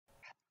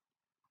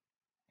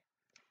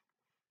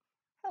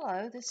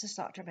Hello, this is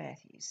Dr.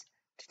 Matthews.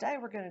 Today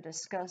we're going to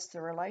discuss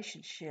the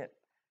relationship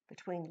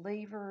between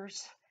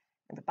levers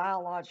and the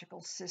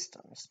biological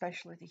system,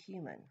 especially the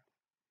human.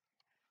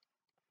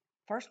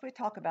 First we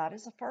talk about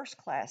is a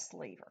first-class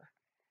lever.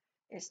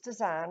 It's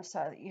designed so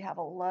that you have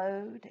a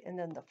load and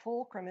then the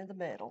fulcrum in the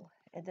middle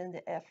and then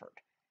the effort.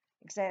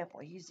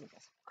 Example, using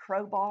a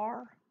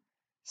crowbar,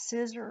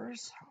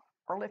 scissors,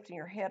 or lifting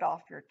your head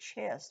off your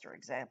chest are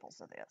examples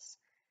of this.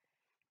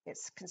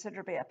 It's considered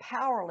to be a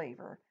power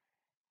lever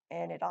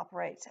and it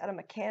operates at a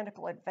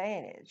mechanical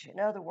advantage. In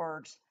other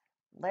words,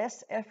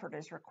 less effort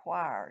is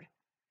required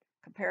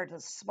compared to the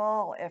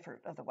small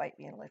effort of the weight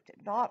being lifted.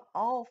 Not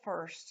all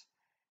first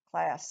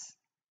class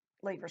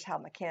levers have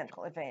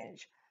mechanical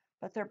advantage,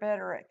 but they're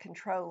better at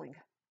controlling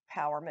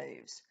power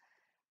moves.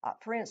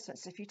 For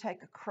instance, if you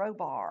take a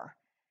crowbar,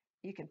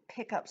 you can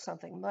pick up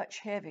something much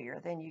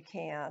heavier than you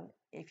can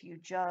if you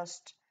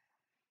just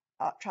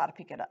try to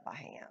pick it up by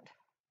hand.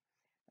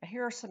 Now,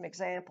 here are some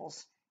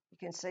examples. You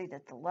can see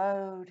that the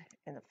load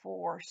and the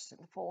force and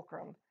the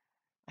fulcrum,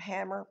 a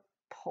hammer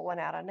pulling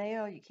out a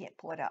nail, you can't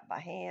pull it out by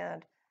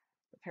hand,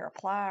 a pair of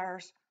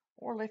pliers,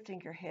 or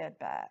lifting your head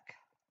back.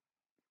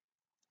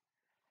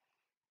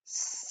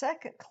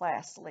 Second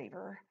class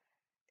lever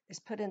is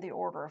put in the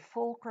order of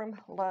fulcrum,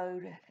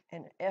 load,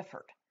 and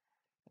effort.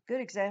 A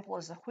good example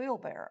is a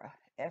wheelbarrow,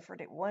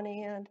 effort at one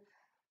end,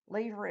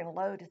 lever and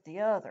load at the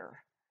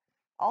other.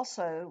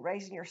 Also,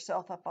 raising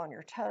yourself up on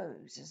your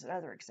toes is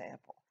another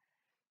example.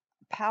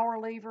 Power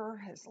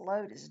lever, as the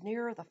load is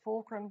nearer the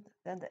fulcrum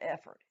than the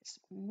effort. It's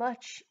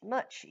much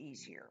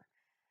easier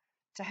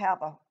to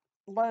have a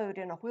load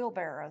in a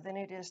wheelbarrow than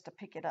it is to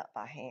pick it up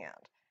by hand.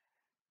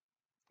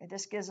 And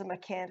this gives a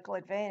mechanical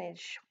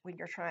advantage when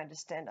you're trying to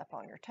stand up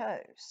on your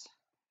toes.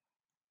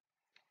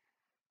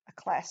 A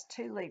class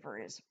 2 lever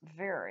is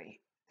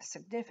very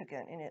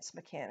significant in its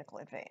mechanical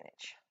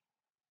advantage.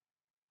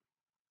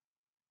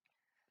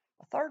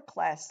 A third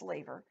class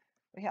lever,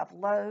 we have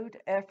load,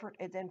 effort,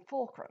 and then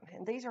fulcrum,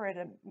 and these are at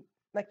a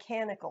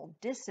mechanical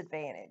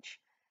disadvantage.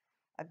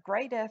 A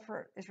great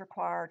effort is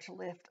required to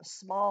lift a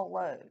small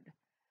load.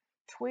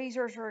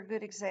 Tweezers are a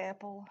good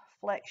example.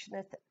 Flexion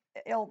at the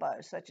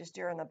elbow, such as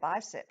during the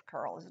bicep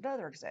curl, is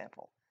another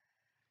example.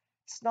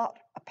 It's not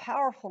a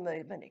powerful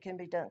movement. It can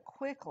be done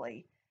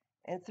quickly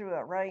and through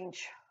a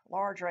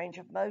large range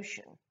of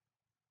motion.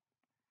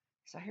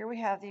 So here we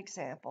have the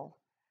example.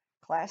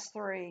 Class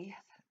 3,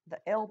 the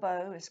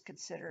elbow is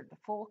considered the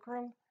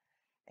fulcrum,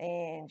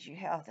 and you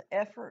have the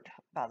effort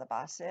by the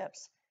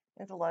biceps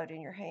and the load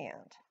in your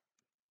hand.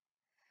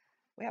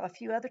 We have a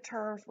few other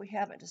terms we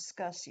haven't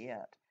discussed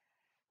yet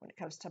when it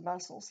comes to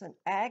muscles. An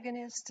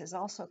agonist is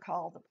also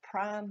called the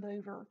prime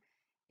mover.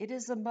 It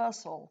is the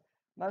muscle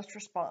most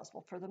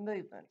responsible for the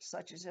movement,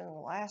 such as in the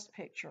last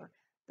picture,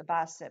 the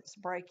biceps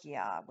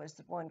brachii was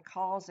the one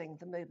causing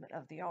the movement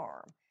of the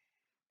arm.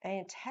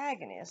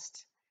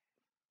 Antagonist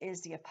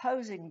is the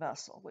opposing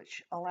muscle,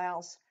 which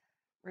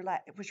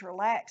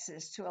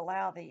relaxes to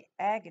allow the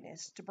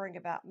agonist to bring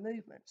about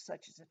movement,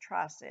 such as the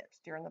triceps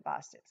during the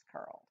biceps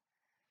curl.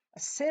 A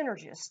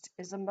synergist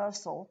is a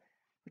muscle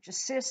which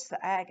assists the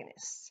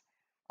agonist,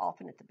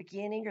 often at the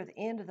beginning or the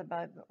end of the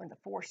movement when the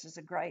force is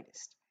the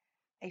greatest.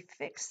 A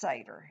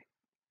fixator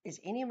is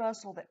any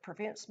muscle that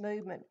prevents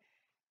movement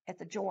at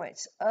the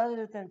joints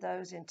other than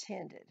those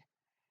intended.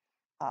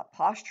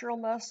 Postural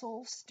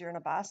muscles during a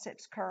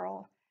biceps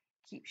curl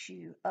keeps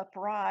you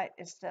upright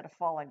instead of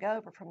falling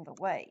over from the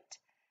weight.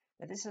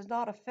 Now, this is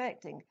not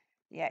affecting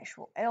the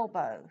actual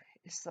elbow,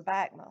 it's the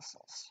back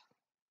muscles.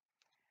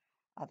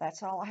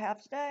 That's all I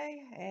have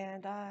today,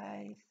 and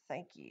I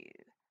thank you.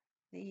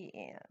 The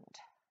end.